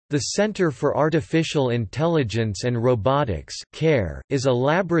The Center for Artificial Intelligence and Robotics (CARE) is a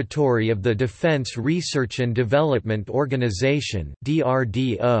laboratory of the Defense Research and Development Organisation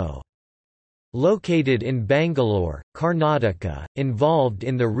 (DRDO). Located in Bangalore, Karnataka, involved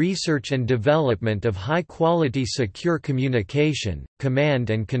in the research and development of high-quality secure communication, command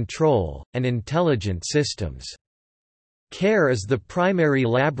and control, and intelligent systems. CARE is the primary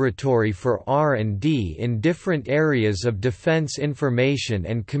laboratory for R&D in different areas of defense information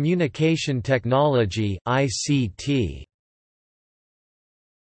and communication technology (ICT).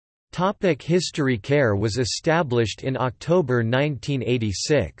 History. CARE was established in October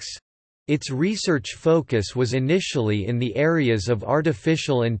 1986. Its research focus was initially in the areas of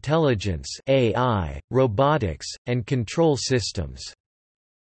artificial intelligence (AI), robotics, and control systems.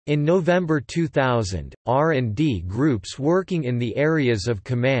 In November 2000, R&D groups working in the areas of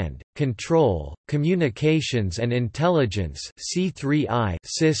command, control, communications and intelligence (C3I)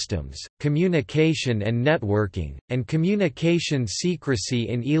 systems, communication and networking, and communication secrecy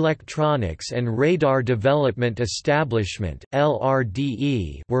in Electronics and Radar Development Establishment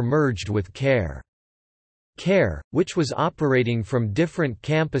 (LRDE) were merged with CARE. CARE, which was operating from different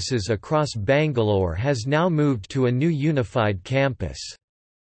campuses across Bangalore, has now moved to a new unified campus.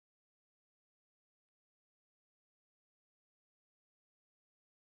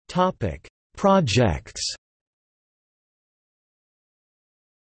 Projects.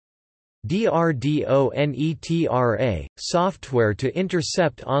 DRDO-NETRA – software to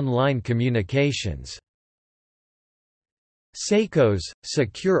intercept online communications. SEICOS –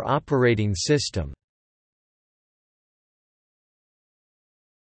 secure operating system.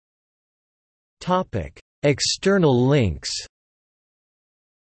 External links.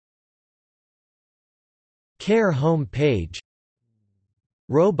 CARE home page.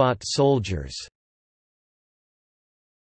 Robot soldiers